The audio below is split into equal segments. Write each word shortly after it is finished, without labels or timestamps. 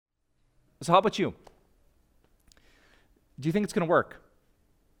So how about you? Do you think it's going to work?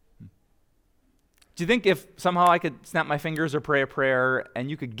 Do you think if somehow I could snap my fingers or pray a prayer and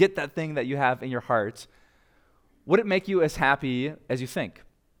you could get that thing that you have in your heart, would it make you as happy as you think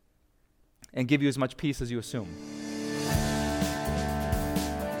and give you as much peace as you assume?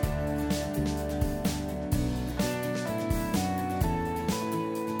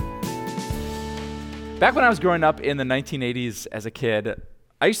 Back when I was growing up in the 1980s as a kid,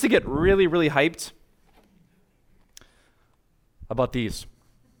 I used to get really, really hyped about these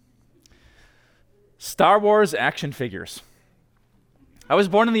Star Wars action figures. I was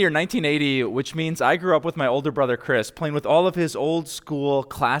born in the year 1980, which means I grew up with my older brother Chris, playing with all of his old school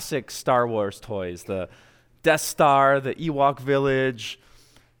classic Star Wars toys, the Death Star, the Ewok Village,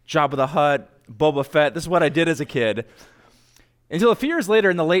 Jabba the Hutt, Boba Fett. This is what I did as a kid. Until a few years later,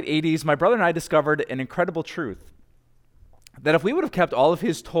 in the late 80s, my brother and I discovered an incredible truth. That if we would have kept all of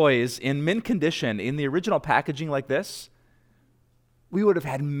his toys in mint condition in the original packaging like this, we would have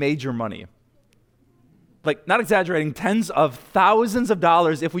had major money. Like, not exaggerating, tens of thousands of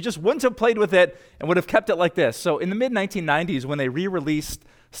dollars if we just wouldn't have played with it and would have kept it like this. So in the mid-1990s, when they re-released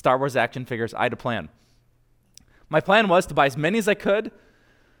Star Wars action figures, I had a plan. My plan was to buy as many as I could,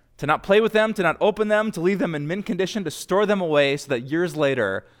 to not play with them, to not open them, to leave them in mint condition, to store them away so that years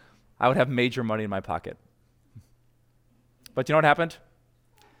later, I would have major money in my pocket. But you know what happened?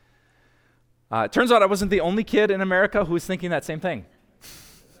 It turns out I wasn't the only kid in America who was thinking that same thing.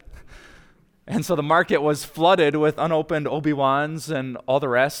 And so the market was flooded with unopened Obi-Wans and all the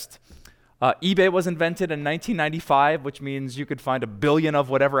rest. eBay was invented in 1995, which means you could find 1 billion of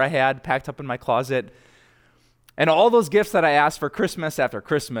whatever I had packed up in my closet. And all those gifts that I asked for Christmas after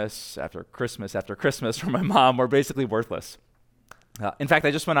Christmas after Christmas after Christmas from my mom were basically worthless. In fact,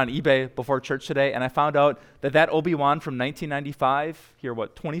 I just went on eBay before church today, and I found out that Obi-Wan from 1995,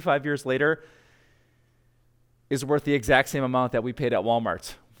 25 years later, is worth the exact same amount that we paid at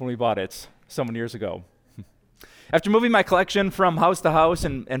Walmart when we bought it so many years ago. After moving my collection from house to house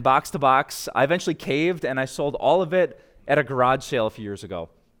and box to box, I eventually caved and I sold all of it at a garage sale a few years ago.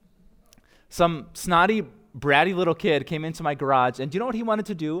 Some snotty, bratty little kid came into my garage, and do you know what he wanted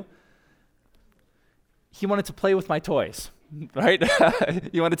to do? He wanted to play with my toys, right?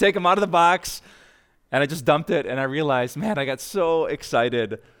 You want to take them out of the box, and I just dumped it, and I realized, man, I got so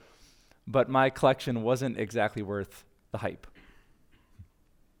excited, but my collection wasn't exactly worth the hype.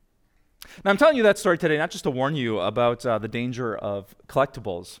 Now, I'm telling you that story today not just to warn you about the danger of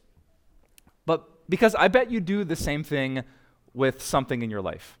collectibles, but because I bet you do the same thing with something in your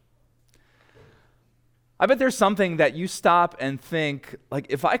life. I bet there's something that you stop and think, like,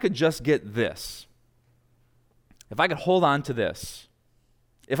 if I could just get this, if I could hold on to this,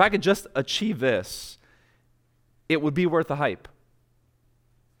 if I could just achieve this, it would be worth the hype.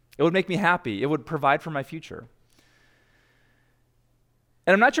 It would make me happy. It would provide for my future.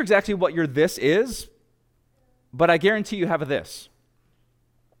 And I'm not sure exactly what your this is, but I guarantee you have a this.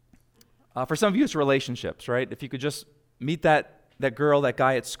 For some of you, it's relationships, right? If you could just meet that girl, that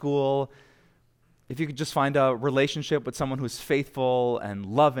guy at school, if you could just find a relationship with someone who's faithful and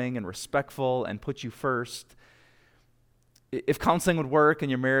loving and respectful and put you first, if counseling would work and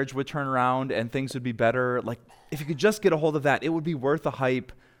your marriage would turn around and things would be better, like if you could just get a hold of that, it would be worth the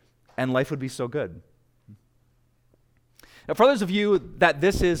hype and life would be so good. Now, for others of you, that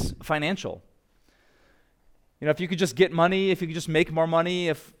this is financial. You know, if you could just get money, if you could just make more money,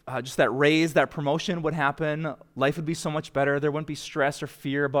 if just that raise, that promotion would happen, life would be so much better. There wouldn't be stress or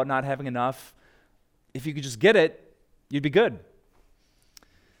fear about not having enough. If you could just get it, you'd be good.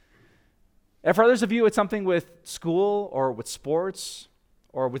 And for others of you, it's something with school or with sports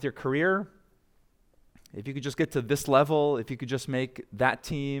or with your career. If you could just get to this level, if you could just make that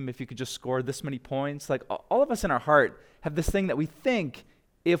team, if you could just score this many points, like all of us in our heart have this thing that we think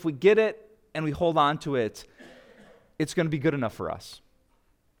if we get it and we hold on to it, it's going to be good enough for us.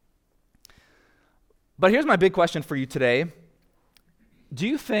 But here's my big question for you today. Do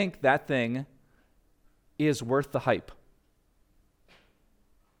you think that thing is worth the hype?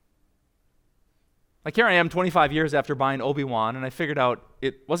 Like here I am 25 years after buying Obi-Wan, and I figured out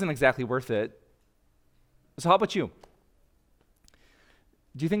it wasn't exactly worth it. So how about you?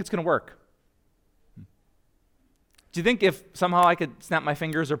 Do you think it's going to work? Do you think if somehow I could snap my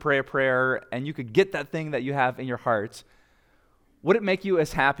fingers or pray a prayer and you could get that thing that you have in your heart, would it make you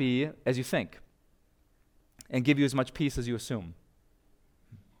as happy as you think and give you as much peace as you assume?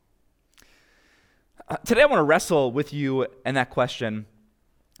 Today I want to wrestle with you and that question,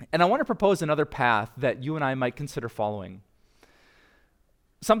 and I want to propose another path that you and I might consider following.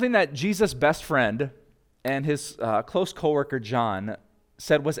 Something that Jesus' best friend and his close coworker John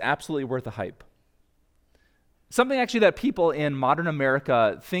said was absolutely worth the hype. Something actually that people in modern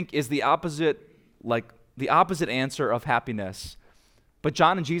America think is the opposite answer of happiness. But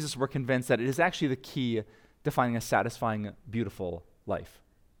John and Jesus were convinced that it is actually the key to finding a satisfying, beautiful life.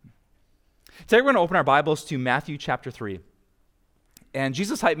 Today we're going to open our Bibles to Matthew chapter 3. And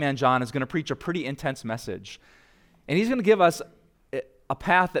Jesus' hype man John is going to preach a pretty intense message. And he's going to give us a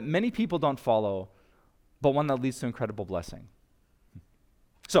path that many people don't follow, but one that leads to incredible blessing.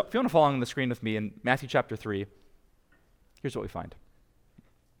 So if you want to follow along on the screen with me in Matthew chapter 3, here's what we find.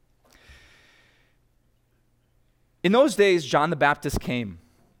 In those days, John the Baptist came,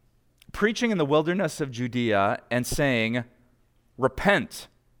 preaching in the wilderness of Judea and saying, "Repent,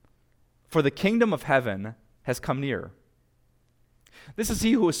 for the kingdom of heaven has come near." This is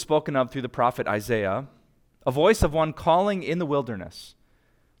he who was spoken of through the prophet Isaiah, a voice of one calling in the wilderness,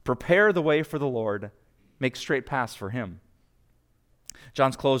 "Prepare the way for the Lord, make straight paths for him."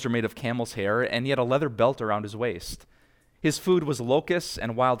 John's clothes were made of camel's hair, and he had a leather belt around his waist. His food was locusts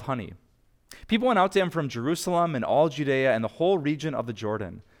and wild honey. People went out to him from Jerusalem and all Judea and the whole region of the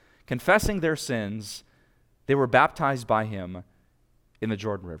Jordan. Confessing their sins, they were baptized by him in the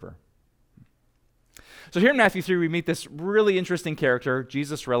Jordan River. So here in Matthew 3, we meet this really interesting character,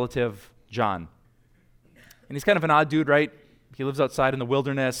 Jesus' relative, John. And he's kind of an odd dude, right? He lives outside in the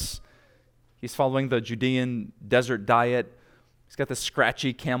wilderness. He's following the Judean desert diet. He's got this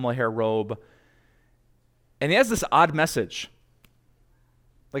scratchy camel hair robe. And he has this odd message.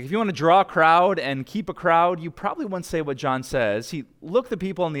 Like, if you want to draw a crowd and keep a crowd, you probably wouldn't say what John says. He looked the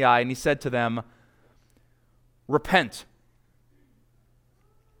people in the eye and he said to them, "Repent.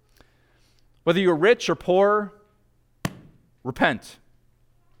 Whether you're rich or poor, repent.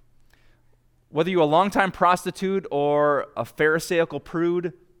 Whether you're a longtime prostitute or a Pharisaical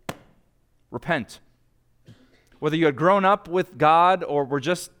prude, repent. Whether you had grown up with God or were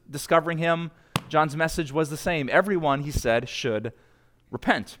just discovering him, John's message was the same. Everyone, he said, should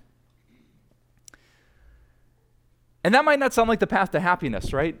repent." And that might not sound like the path to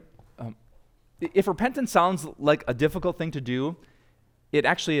happiness, right? If repentance sounds like a difficult thing to do, it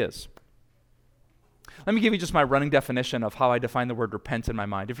actually is. Let me give you just my running definition of how I define the word repent in my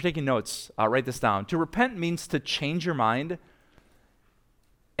mind. If you're taking notes, write this down. To repent means to change your mind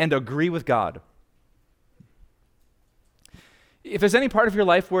and agree with God. If there's any part of your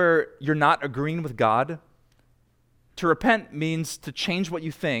life where you're not agreeing with God, to repent means to change what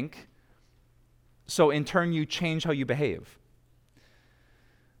you think, so in turn you change how you behave.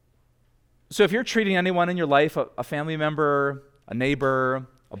 So if you're treating anyone in your life, a family member, a neighbor,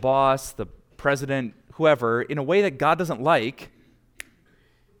 a boss, the president, whoever, in a way that God doesn't like,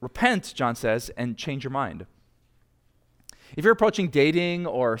 repent, John says, and change your mind. If you're approaching dating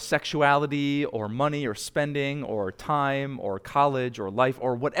or sexuality or money or spending or time or college or life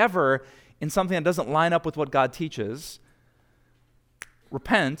or whatever in something that doesn't line up with what God teaches,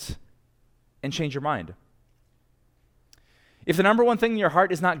 repent and change your mind. If the number one thing in your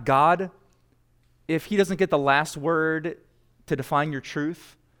heart is not God, if he doesn't get the last word to define your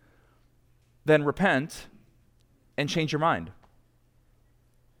truth, then repent and change your mind.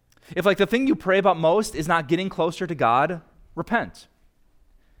 If the thing you pray about most is not getting closer to God, repent.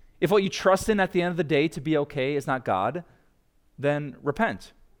 If what you trust in at the end of the day to be okay is not God, then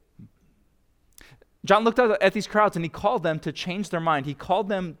repent. John looked at these crowds and he called them to change their mind. He called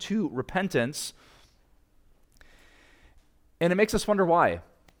them to repentance. And it makes us wonder why.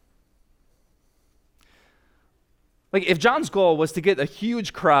 If John's goal was to get a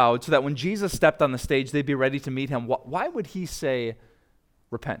huge crowd so that when Jesus stepped on the stage, they'd be ready to meet him, why would he say,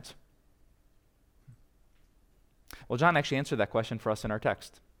 repent? Well, John actually answered that question for us in our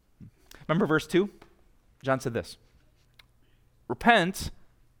text. Remember verse 2? John said this, "Repent,"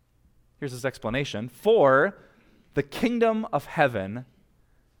 here's his explanation, "for the kingdom of heaven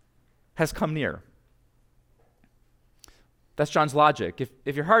has come near." That's John's logic.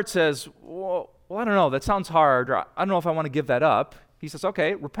 If your heart says, well, I don't know, that sounds hard, or I don't know if I want to give that up, he says,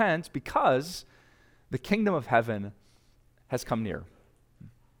 okay, repent because the kingdom of heaven has come near.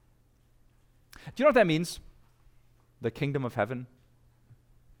 Do you know what that means? The kingdom of heaven?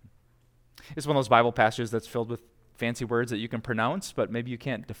 It's one of those Bible passages that's filled with fancy words that you can pronounce, but maybe you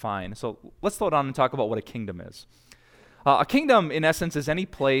can't define. So let's slow down and talk about what a kingdom is. A kingdom, in essence, is any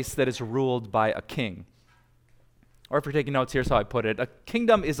place that is ruled by a king. Or if you're taking notes, here's how I put it. A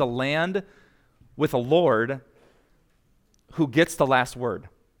kingdom is a land with a lord who gets the last word.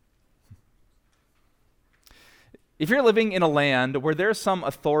 If you're living in a land where there's some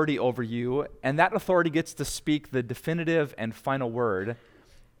authority over you, and that authority gets to speak the definitive and final word,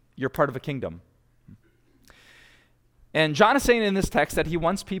 you're part of a kingdom. And John is saying in this text that he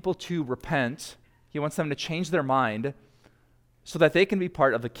wants people to repent. He wants them to change their mind so that they can be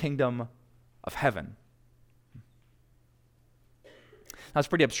part of the kingdom of heaven. That's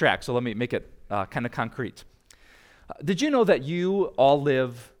pretty abstract, so let me make it kind of concrete. Did you know that you all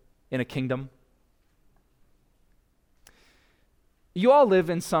live in a kingdom? You all live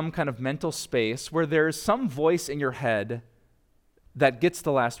in some kind of mental space where there's some voice in your head that gets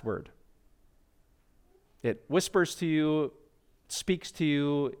the last word. It whispers to you, speaks to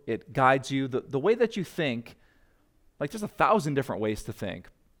you, it guides you. The way that you think, like there's 1,000 different ways to think,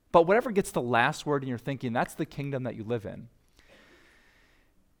 but whatever gets the last word in your thinking, that's the kingdom that you live in.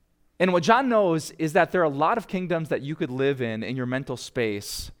 And what John knows is that there are a lot of kingdoms that you could live in your mental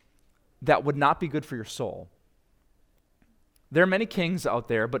space that would not be good for your soul. There are many kings out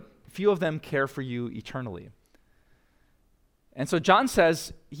there, but few of them care for you eternally. And so John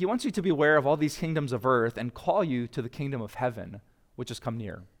says he wants you to be aware of all these kingdoms of earth and call you to the kingdom of heaven, which has come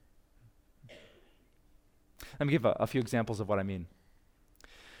near. Let me give a few examples of what I mean.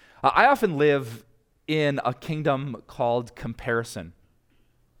 I often live in a kingdom called comparison.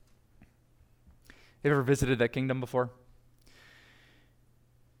 Have you ever visited that kingdom before?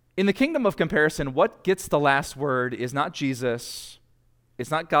 In the kingdom of comparison, what gets the last word is not Jesus, it's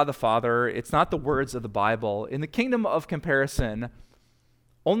not God the Father, it's not the words of the Bible. In the kingdom of comparison,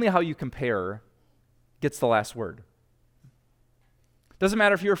 only how you compare gets the last word. Doesn't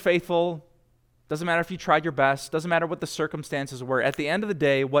matter if you were faithful, doesn't matter if you tried your best, doesn't matter what the circumstances were. At the end of the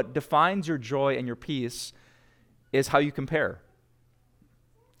day, what defines your joy and your peace is how you compare.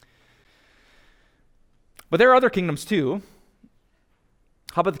 But there are other kingdoms too.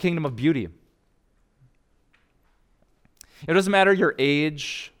 How about the kingdom of beauty? It doesn't matter your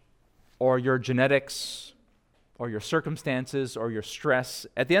age or your genetics or your circumstances or your stress.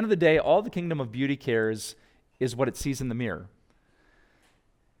 At the end of the day, all the kingdom of beauty cares is what it sees in the mirror.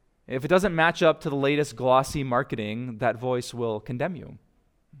 If it doesn't match up to the latest glossy marketing, that voice will condemn you.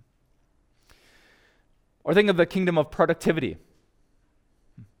 Or think of the kingdom of productivity.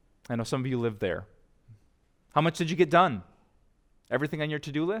 I know some of you live there. How much did you get done? Everything on your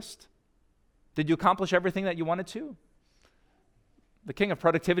to-do list? Did you accomplish everything that you wanted to? The king of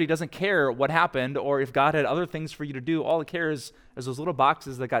productivity doesn't care what happened or if God had other things for you to do. All it cares is those little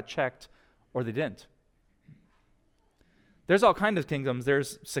boxes that got checked or they didn't. There's all kinds of kingdoms.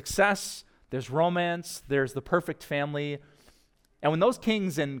 There's success, there's romance, there's the perfect family. And when those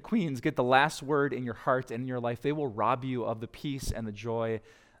kings and queens get the last word in your heart and in your life, they will rob you of the peace and the joy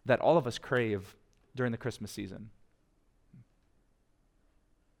that all of us crave during the Christmas season.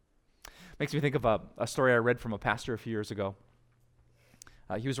 Makes me think of a story I read from a pastor a few years ago.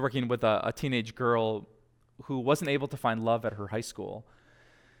 He was working with a teenage girl who wasn't able to find love at her high school.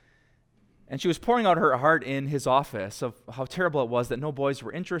 And she was pouring out her heart in his office of how terrible it was that no boys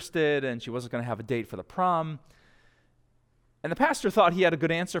were interested and she wasn't going to have a date for the prom. And the pastor thought he had a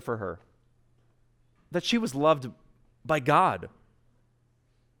good answer for her, that she was loved by God.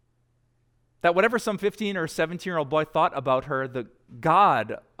 That whatever some 15 or 17-year-old boy thought about her, the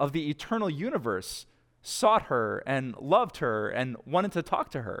God of the eternal universe sought her and loved her and wanted to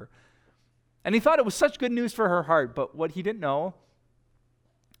talk to her. And he thought it was such good news for her heart, but what he didn't know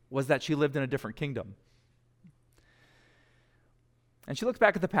was that she lived in a different kingdom. And she looked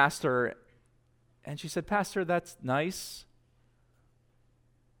back at the pastor and she said, "Pastor, that's nice,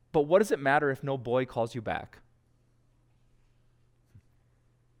 but what does it matter if no boy calls you back?"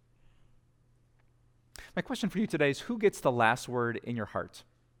 My question for you today is, who gets the last word in your heart?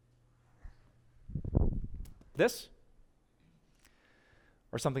 This?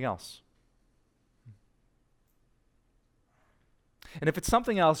 Or something else? And if it's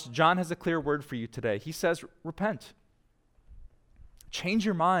something else, John has a clear word for you today. He says, repent. Change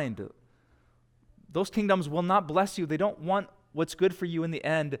your mind. Those kingdoms will not bless you. They don't want what's good for you in the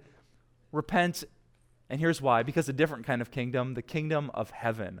end. Repent. And here's why. Because a different kind of kingdom, the kingdom of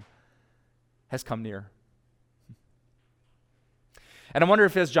heaven, has come near. And I wonder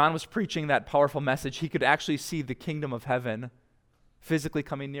if as John was preaching that powerful message, he could actually see the kingdom of heaven physically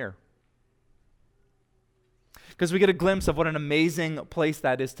coming near. Because we get a glimpse of what an amazing place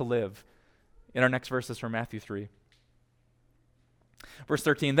that is to live in our next verses from Matthew 3. Verse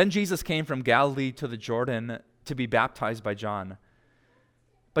 13, "Then Jesus came from Galilee to the Jordan to be baptized by John.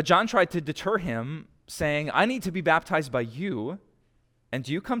 But John tried to deter him, saying, 'I need to be baptized by you, and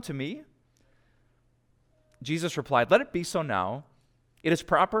do you come to me?' Jesus replied, 'Let it be so now. It is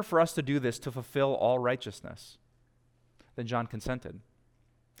proper for us to do this to fulfill all righteousness.' Then John consented.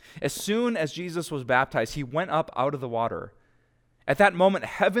 As soon as Jesus was baptized, he went up out of the water. At that moment,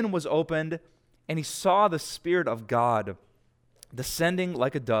 heaven was opened, and he saw the Spirit of God descending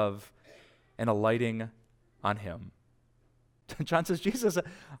like a dove and alighting on him. John says, Jesus,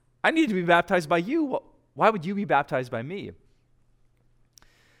 I need to be baptized by you. Why would you be baptized by me?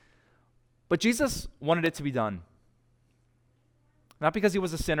 But Jesus wanted it to be done. Not because he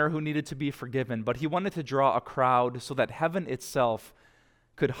was a sinner who needed to be forgiven, but he wanted to draw a crowd so that heaven itself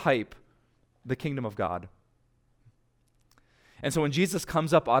could hype the kingdom of God. And so when Jesus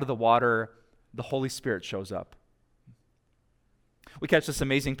comes up out of the water, the Holy Spirit shows up. We catch this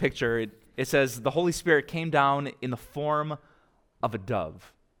amazing picture. It says, the Holy Spirit came down in the form of a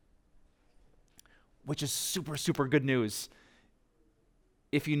dove, which is super, super good news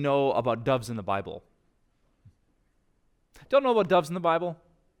if you know about doves in the Bible. Don't know about doves in the Bible?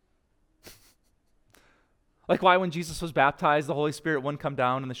 Like why when Jesus was baptized, the Holy Spirit wouldn't come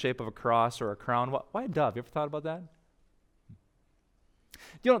down in the shape of a cross or a crown? Why a dove? You ever thought about that?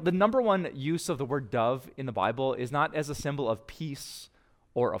 You know, the number one use of the word dove in the Bible is not as a symbol of peace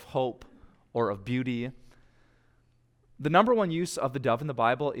or of hope or of beauty. The number one use of the dove in the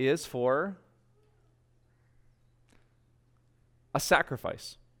Bible is for a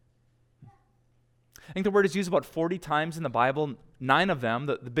sacrifice. I think the word is used about 40 times in the Bible. 9 of them,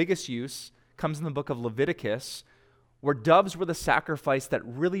 the biggest use, comes in the book of Leviticus, where doves were the sacrifice that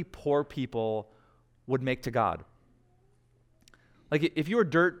really poor people would make to God. Like if you were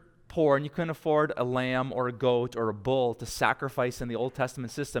dirt poor and you couldn't afford a lamb or a goat or a bull to sacrifice in the Old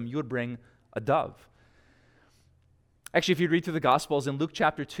Testament system, you would bring a dove. Actually, if you read through the Gospels, in Luke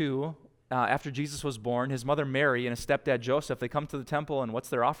chapter 2, after Jesus was born, his mother Mary and his stepdad Joseph, they come to the temple, and what's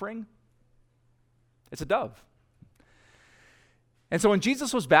their offering? It's a dove. And so when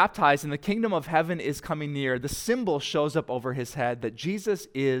Jesus was baptized and the kingdom of heaven is coming near, the symbol shows up over his head that Jesus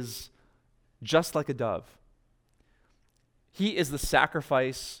is just like a dove. He is the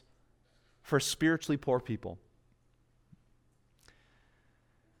sacrifice for spiritually poor people.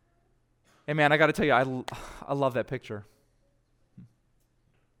 Hey man, I got to tell you, I love that picture.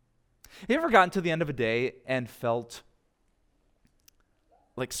 Have you ever gotten to the end of a day and felt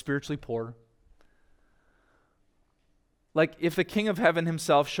like spiritually poor? Like if the King of Heaven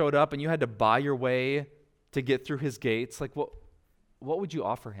himself showed up and you had to buy your way to get through his gates, like what would you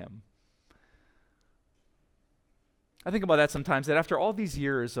offer him? I think about that sometimes, that after all these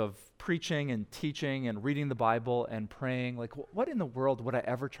years of preaching and teaching and reading the Bible and praying, like what in the world would I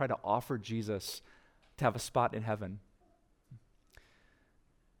ever try to offer Jesus to have a spot in heaven?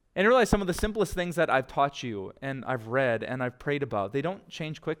 And I realize some of the simplest things that I've taught you and I've read and I've prayed about, they don't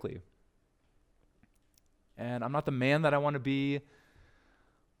change quickly. And I'm not the man that I want to be,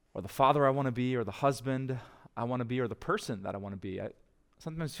 or the father I want to be, or the husband I want to be, or the person that I want to be. I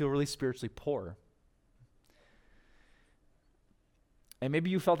sometimes feel really spiritually poor. And maybe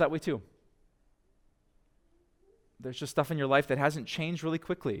you felt that way too. There's just stuff in your life that hasn't changed really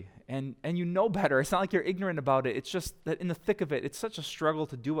quickly, and you know better. It's not like you're ignorant about it. It's just that in the thick of it, it's such a struggle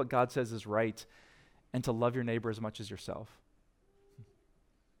to do what God says is right and to love your neighbor as much as yourself.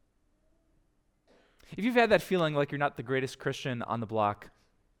 If you've had that feeling like you're not the greatest Christian on the block,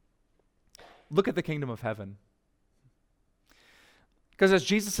 look at the kingdom of heaven. Because as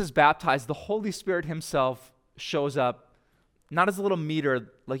Jesus is baptized, the Holy Spirit himself shows up, not as a little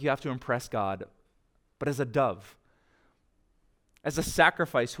meter like you have to impress God, but as a dove, as a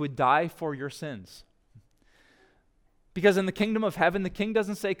sacrifice who would die for your sins. Because in the kingdom of heaven, the king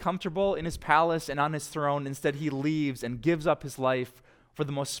doesn't stay comfortable in his palace and on his throne. Instead, he leaves and gives up his life for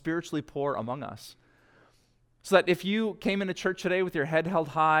the most spiritually poor among us. So that if you came into church today with your head held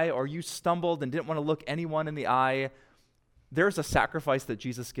high, or you stumbled and didn't want to look anyone in the eye, there's a sacrifice that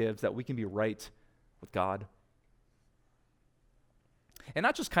Jesus gives that we can be right with God. And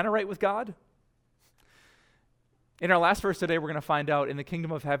not just kind of right with God. In our last verse today, we're going to find out in the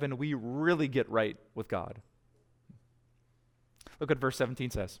kingdom of heaven, we really get right with God. Look what verse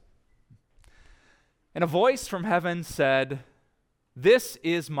 17 says. And a voice from heaven said, "This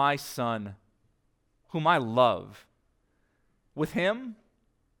is my son, whom I love. With him,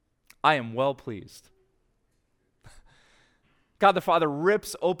 I am well pleased." God the Father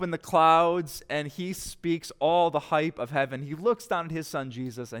rips open the clouds and he speaks all the hype of heaven. He looks down at his son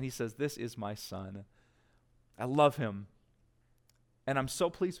Jesus and he says, "This is my son. I love him and I'm so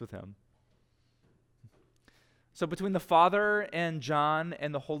pleased with him." So between the Father and John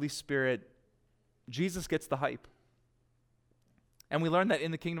and the Holy Spirit, Jesus gets the hype. And we learn that in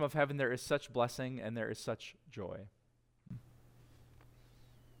the kingdom of heaven there is such blessing and there is such joy. I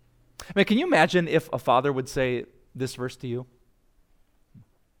mean, can you imagine if a father would say this verse to you?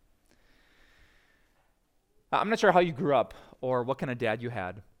 I'm not sure how you grew up or what kind of dad you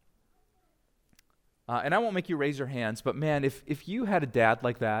had. And I won't make you raise your hands, but man, if you had a dad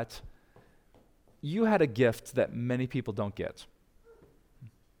like that, you had a gift that many people don't get.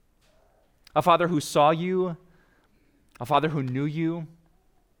 A father who saw you, a father who knew you,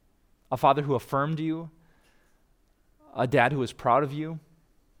 a father who affirmed you, a dad who was proud of you.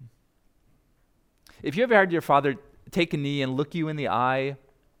 If you ever had your father take a knee and look you in the eye,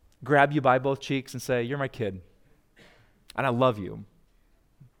 grab you by both cheeks and say, "You're my kid, and I love you,"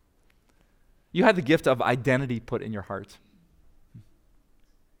 you had the gift of identity put in your heart.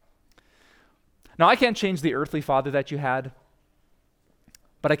 Now, I can't change the earthly father that you had,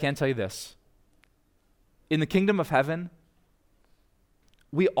 but I can tell you this. In the kingdom of heaven,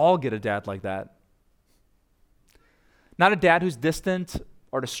 we all get a dad like that. Not a dad who's distant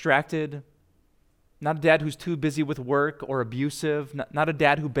or distracted, not a dad who's too busy with work or abusive, not a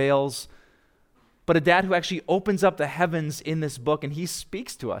dad who bails, but a dad who actually opens up the heavens in this book and he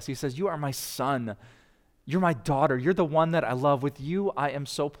speaks to us. He says, "You are my son. You're my daughter. You're the one that I love. With you, I am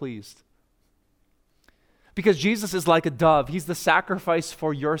so pleased." Because Jesus is like a dove. He's the sacrifice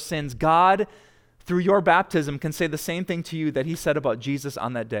for your sins. God, through your baptism, can say the same thing to you that he said about Jesus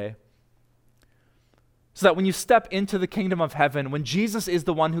on that day. So that when you step into the kingdom of heaven, when Jesus is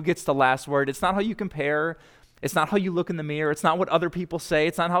the one who gets the last word, it's not how you compare, it's not how you look in the mirror, it's not what other people say,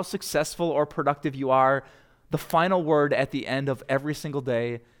 it's not how successful or productive you are. The final word at the end of every single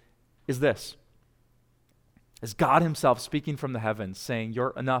day is this. Is God himself speaking from the heavens, saying,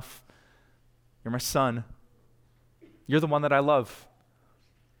 "You're enough. You're my son. You're the one that I love.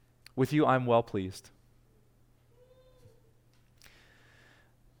 With you, I'm well pleased."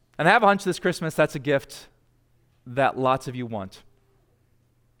 And I have a hunch this Christmas that's a gift that lots of you want.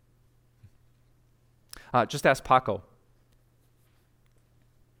 Just ask Paco.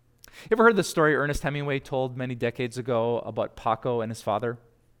 You ever heard the story Ernest Hemingway told many decades ago about Paco and his father?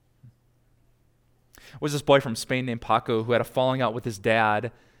 It was this boy from Spain named Paco who had a falling out with his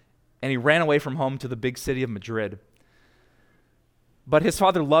dad, and he ran away from home to the big city of Madrid. But his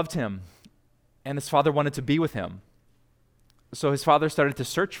father loved him, and his father wanted to be with him. So his father started to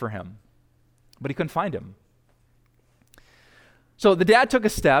search for him, but he couldn't find him. So the dad took a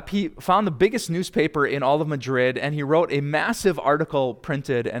step. He found the biggest newspaper in all of Madrid, and he wrote a massive article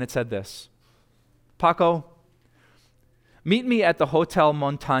printed, and it said this: "Paco, meet me at the Hotel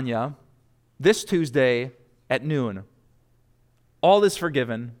Montaña this Tuesday at noon. All is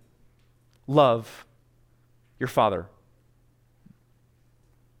forgiven. Love, your father."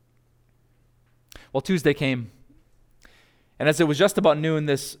 Well, Tuesday came, and as it was just about noon,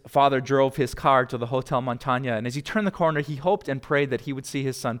 this father drove his car to the Hotel Montaña, and as he turned the corner, he hoped and prayed that he would see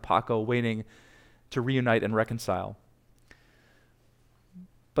his son Paco waiting to reunite and reconcile.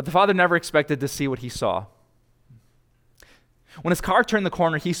 But the father never expected to see what he saw. When his car turned the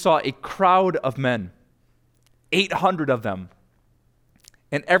corner, he saw a crowd of men, 800 of them,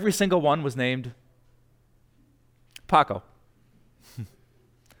 and every single one was named Paco.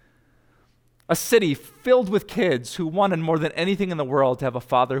 A city filled with kids who wanted more than anything in the world to have a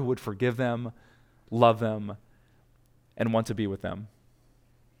father who would forgive them, love them, and want to be with them.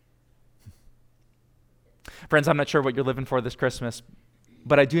 Friends, I'm not sure what you're living for this Christmas,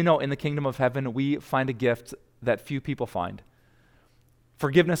 but I do know in the kingdom of heaven we find a gift that few people find.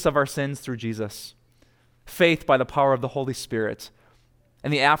 Forgiveness of our sins through Jesus, faith by the power of the Holy Spirit,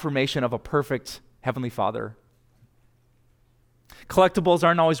 and the affirmation of a perfect Heavenly Father. Collectibles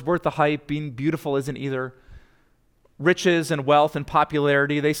aren't always worth the hype. Being beautiful isn't either. Riches and wealth and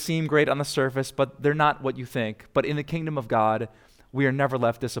popularity, they seem great on the surface, but they're not what you think. But in the kingdom of God, we are never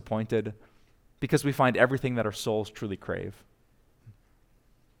left disappointed because we find everything that our souls truly crave.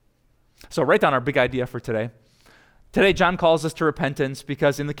 So write down our big idea for today. Today, John calls us to repentance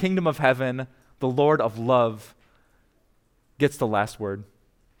because in the kingdom of heaven, the Lord of love gets the last word.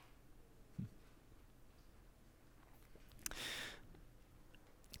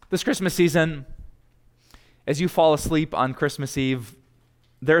 This Christmas season, as you fall asleep on Christmas Eve,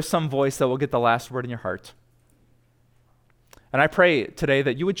 there's some voice that will get the last word in your heart. And I pray today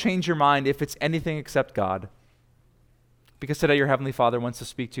that you would change your mind if it's anything except God. Because today your Heavenly Father wants to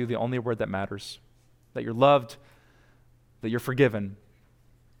speak to you the only word that matters. That you're loved, that you're forgiven,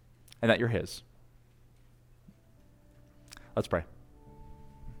 and that you're His. Let's pray.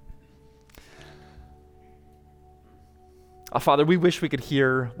 Father, we wish we could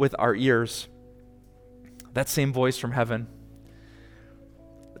hear with our ears that same voice from heaven,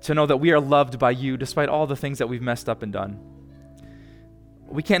 to know that we are loved by you despite all the things that we've messed up and done.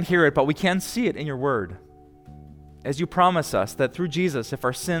 We can't hear it, but we can see it in your word. As you promise us that through Jesus, if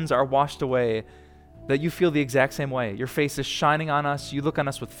our sins are washed away, that you feel the exact same way. Your face is shining on us, you look on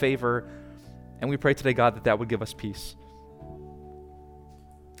us with favor, And we pray today, God, that that would give us peace.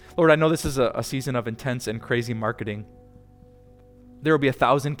 Lord, I know this is a season of intense and crazy marketing. There will be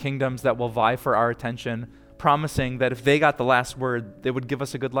 1,000 kingdoms that will vie for our attention, promising that if they got the last word, they would give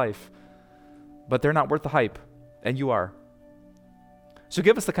us a good life. But they're not worth the hype, and you are. So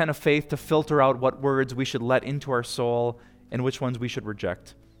give us the kind of faith to filter out what words we should let into our soul and which ones we should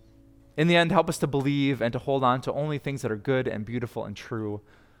reject. In the end, help us to believe and to hold on to only things that are good and beautiful and true,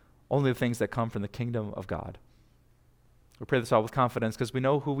 only the things that come from the kingdom of God. We pray this all with confidence because we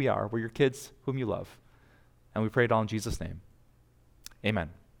know who we are. We're your kids whom you love. And we pray it all in Jesus' name. Amen.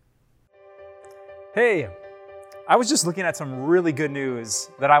 Hey, I was just looking at some really good news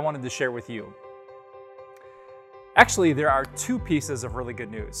that I wanted to share with you. Actually, there are two pieces of really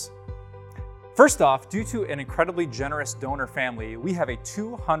good news. First off, due to an incredibly generous donor family, we have a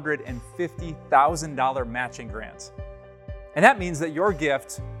 $250,000 matching grant. And that means that your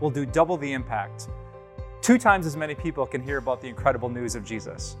gift will do double the impact. 2 times as many people can hear about the incredible news of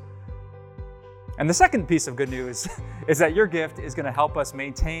Jesus. And the second piece of good news is that your gift is going to help us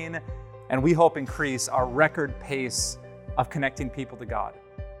maintain and we hope increase our record pace of connecting people to God.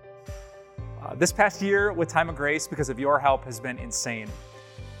 This past year with Time of Grace, because of your help, has been insane.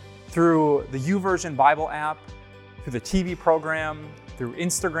 Through the YouVersion Bible app, through the TV program, through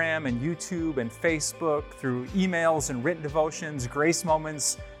Instagram and YouTube and Facebook, through emails and written devotions, grace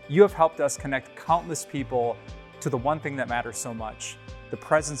moments, you have helped us connect countless people to the one thing that matters so much, the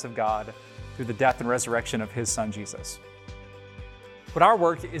presence of God through the death and resurrection of His Son, Jesus. But our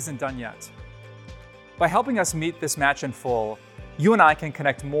work isn't done yet. By helping us meet this match in full, you and I can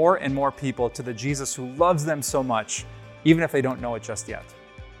connect more and more people to the Jesus who loves them so much, even if they don't know it just yet.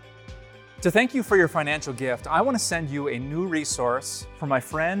 To thank you for your financial gift, I want to send you a new resource from my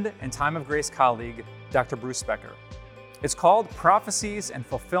friend and Time of Grace colleague, Dr. Bruce Becker. It's called Prophecies and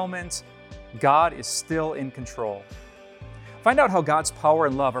Fulfillment. God is Still in Control. Find out how God's power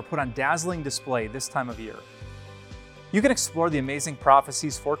and love are put on dazzling display this time of year. You can explore the amazing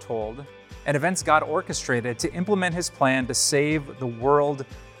prophecies foretold and events God orchestrated to implement His plan to save the world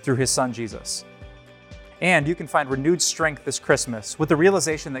through His Son, Jesus. And you can find renewed strength this Christmas with the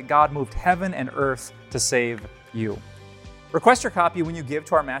realization that God moved heaven and earth to save you. Request your copy when you give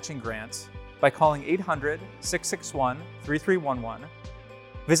to our matching grant by calling 800-661-3311.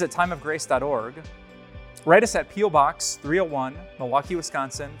 Visit timeofgrace.org. Write us at P.O. Box 301, Milwaukee,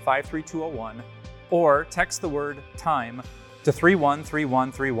 Wisconsin 53201, or text the word TIME to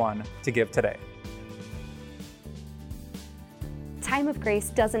 313131 to give today. Time of Grace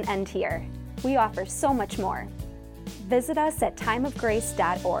doesn't end here. We offer so much more. Visit us at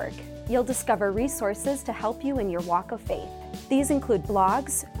timeofgrace.org. You'll discover resources to help you in your walk of faith. These include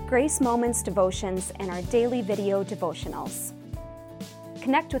blogs, Grace Moments devotions, and our daily video devotionals.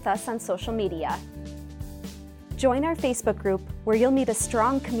 Connect with us on social media. Join our Facebook group where you'll meet a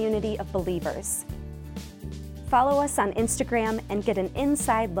strong community of believers. Follow us on Instagram and get an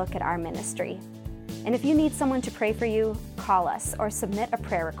inside look at our ministry. And if you need someone to pray for you, call us or submit a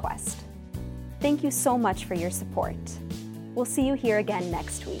prayer request. Thank you so much for your support. We'll see you here again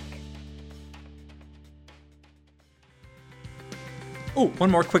next week. Oh, one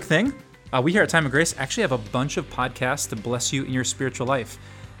more quick thing. We here at Time of Grace actually have a bunch of podcasts to bless you in your spiritual life.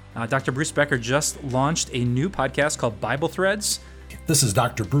 Dr. Bruce Becker just launched a new podcast called Bible Threads. This is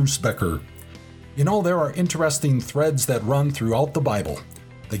Dr. Bruce Becker. You know, there are interesting threads that run throughout the Bible.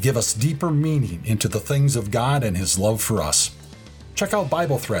 They give us deeper meaning into the things of God and His love for us. Check out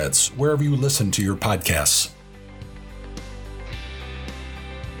Bible Threads wherever you listen to your podcasts.